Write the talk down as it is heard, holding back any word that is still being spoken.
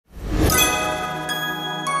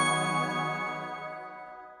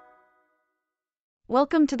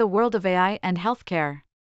Welcome to the world of AI and healthcare.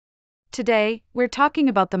 Today, we're talking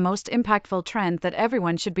about the most impactful trend that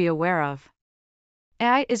everyone should be aware of.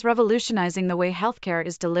 AI is revolutionizing the way healthcare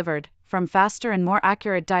is delivered, from faster and more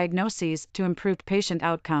accurate diagnoses to improved patient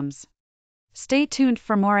outcomes. Stay tuned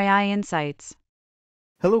for more AI insights.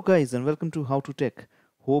 Hello guys and welcome to How to Tech.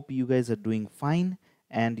 Hope you guys are doing fine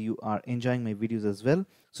and you are enjoying my videos as well.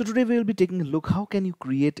 So today we will be taking a look how can you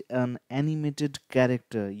create an animated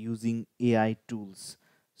character using AI tools.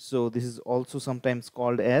 So this is also sometimes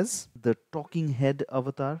called as the talking head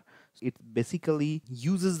avatar. It basically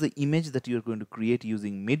uses the image that you are going to create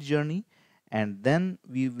using Midjourney, and then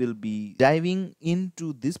we will be diving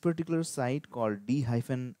into this particular site called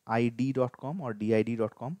d-id.com or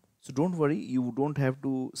did.com. So don't worry, you don't have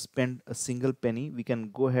to spend a single penny. We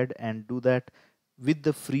can go ahead and do that with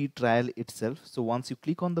the free trial itself. So once you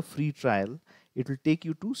click on the free trial, it will take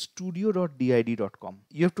you to studio.did.com.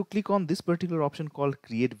 You have to click on this particular option called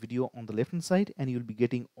create video on the left hand side, and you'll be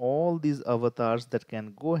getting all these avatars that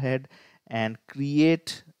can go ahead and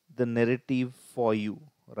create the narrative for you,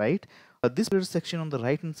 right? This section on the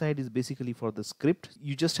right hand side is basically for the script.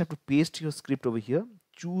 You just have to paste your script over here,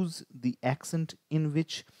 choose the accent in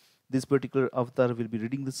which this particular avatar will be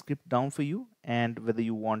reading the script down for you, and whether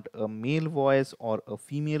you want a male voice or a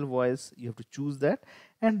female voice, you have to choose that,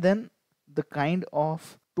 and then the kind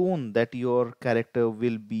of tone that your character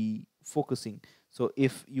will be focusing. So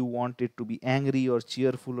if you want it to be angry or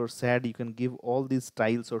cheerful or sad, you can give all these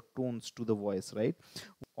styles or tones to the voice, right?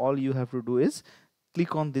 All you have to do is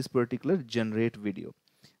click on this particular generate video.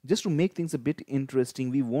 Just to make things a bit interesting,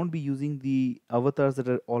 we won't be using the avatars that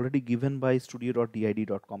are already given by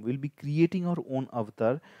studio.did.com. We'll be creating our own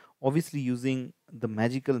avatar, obviously using the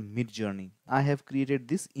magical Midjourney. I have created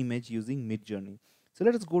this image using Midjourney. So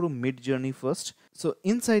let us go to Midjourney first. So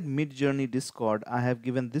inside Midjourney Discord, I have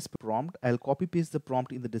given this prompt. I'll copy paste the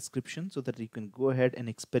prompt in the description so that you can go ahead and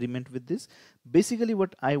experiment with this. Basically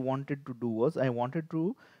what I wanted to do was I wanted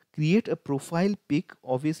to create a profile pic,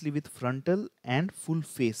 obviously with frontal and full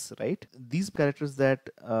face, right? These characters that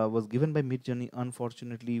was given by Midjourney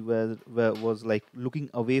unfortunately was like looking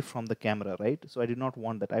away from the camera, right? So I did not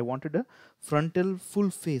want that. I wanted a frontal full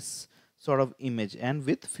face sort of image and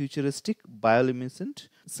with futuristic bioluminescent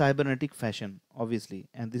cybernetic fashion, obviously.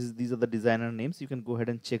 And these are the designer names. You can go ahead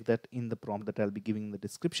and check that in the prompt that I'll be giving in the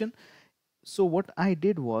description. So what I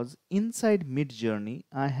did was inside Midjourney,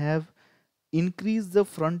 I have increase the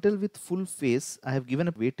frontal with full face. I have given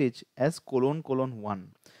a weightage as ::1.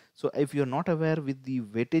 So if you're not aware with the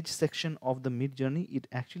weightage section of the Midjourney, it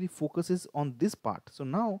actually focuses on this part. So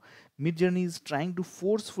now Midjourney is trying to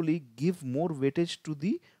forcefully give more weightage to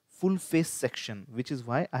the full face section, which is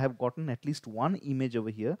why I have gotten at least one image over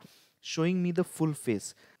here showing me the full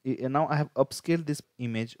face. Now I have upscaled this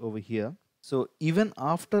image over here. So even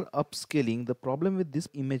after upscaling, the problem with this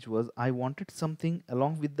image was I wanted something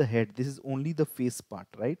along with the head. This is only the face part,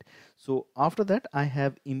 right? So after that, I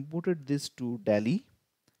have imported this to Dalle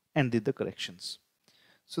and did the corrections.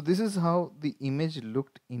 So this is how the image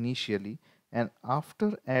looked initially. And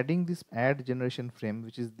after adding this add generation frame,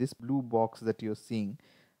 which is this blue box that you're seeing,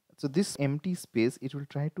 so this empty space, it will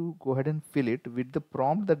try to go ahead and fill it with the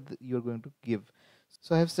prompt that you're going to give.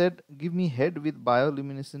 So I have said, give me head with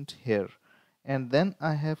bioluminescent hair. And then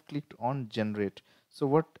I have clicked on generate. So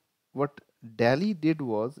what Dalle did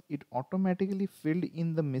was it automatically filled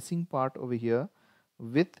in the missing part over here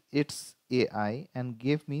with its AI and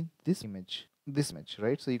gave me this image,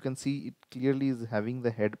 right? So you can see it clearly is having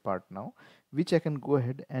the head part now, which I can go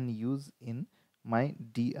ahead and use in my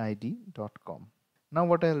did.com. Now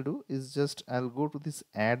what I'll do is just I'll go to this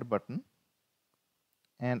add button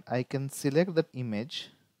and I can select that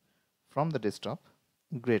image from the desktop.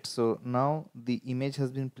 Great. So now the image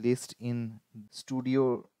has been placed in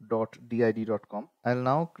studio.did.com. I'll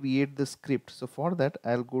now create the script. So for that,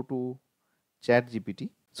 I'll go to ChatGPT.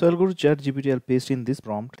 So I'll go to ChatGPT. I'll paste in this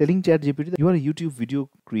prompt telling ChatGPT that you are a YouTube video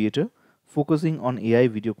creator focusing on AI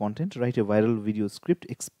video content. Write a viral video script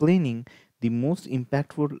explaining the most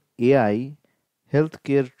impactful AI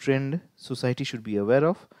healthcare trend society should be aware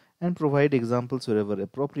of, and provide examples wherever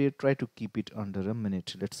appropriate. Try to keep it under a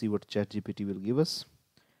minute. Let's see what ChatGPT will give us.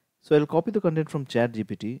 So I'll copy the content from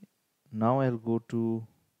ChatGPT. Now I'll go to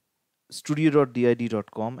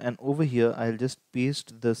studio.did.com and over here I'll just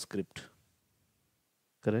paste the script.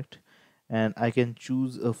 Correct. And I can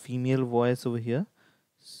choose a female voice over here.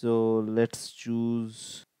 So let's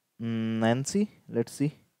choose Nancy. Let's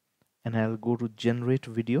see. And I'll go to generate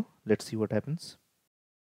video. Let's see what happens.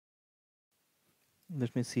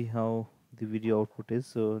 Let me see how the video output is.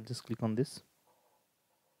 So just click on this.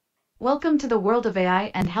 Welcome to the world of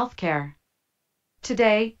AI and healthcare.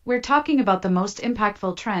 Today, we're talking about the most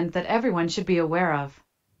impactful trend that everyone should be aware of.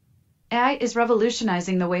 AI is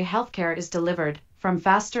revolutionizing the way healthcare is delivered, from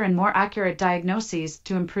faster and more accurate diagnoses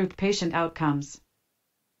to improved patient outcomes.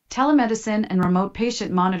 Telemedicine and remote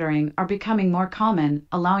patient monitoring are becoming more common,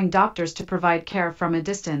 allowing doctors to provide care from a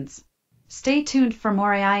distance. Stay tuned for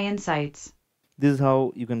more AI insights. This is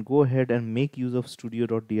how you can go ahead and make use of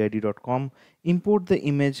studio.did.com, import the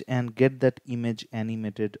image and get that image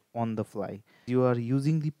animated on the fly. You are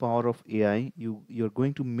using the power of AI. You're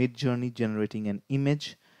going to Midjourney generating an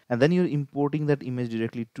image, and then you're importing that image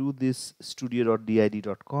directly to this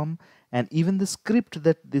studio.did.com, and even the script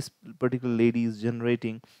that this particular lady is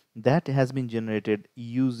generating, that has been generated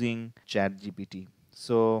using ChatGPT.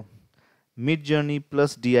 So Midjourney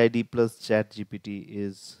plus DID plus ChatGPT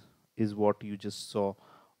is what you just saw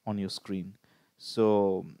on your screen.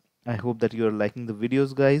 So I hope that you are liking the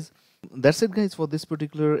videos, guys. That's it, guys, for this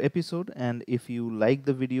particular episode. And if you like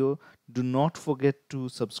the video, do not forget to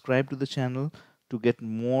subscribe to the channel to get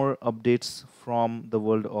more updates from the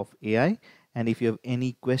world of AI. And if you have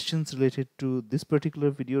any questions related to this particular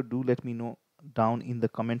video, do let me know down in the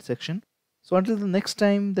comment section. So until the next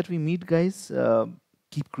time that we meet, guys,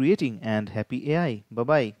 keep creating and happy AI.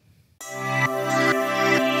 Bye bye.